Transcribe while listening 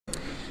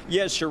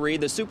Yes, Cherie,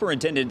 the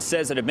superintendent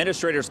says that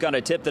administrators got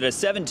a tip that a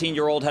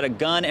 17-year-old had a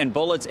gun and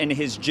bullets in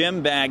his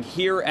gym bag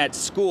here at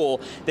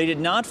school. They did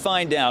not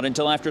find out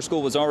until after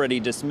school was already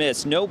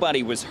dismissed.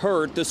 Nobody was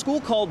hurt. The school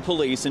called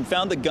police and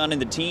found the gun in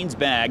the teen's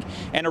bag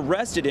and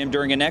arrested him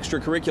during an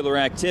extracurricular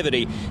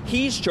activity.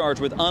 He's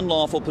charged with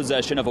unlawful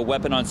possession of a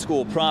weapon on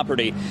school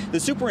property. The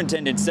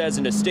superintendent says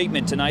in a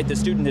statement tonight the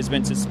student has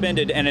been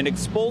suspended and an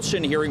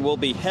expulsion hearing will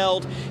be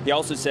held. He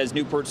also says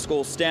Newport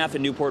school staff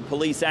and Newport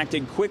police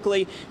acted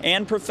quickly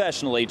and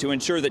professionally to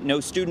ensure that no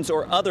students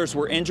or others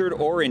were injured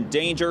or in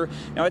danger.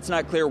 Now, it's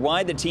not clear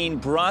why the teen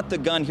brought the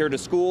gun here to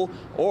school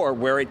or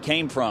where it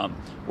came from.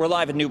 We're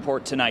live in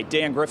Newport tonight.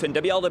 Dan Griffin,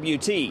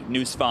 WLWT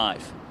News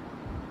 5.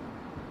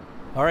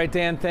 All right,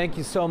 Dan, thank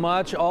you so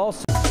much.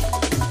 Also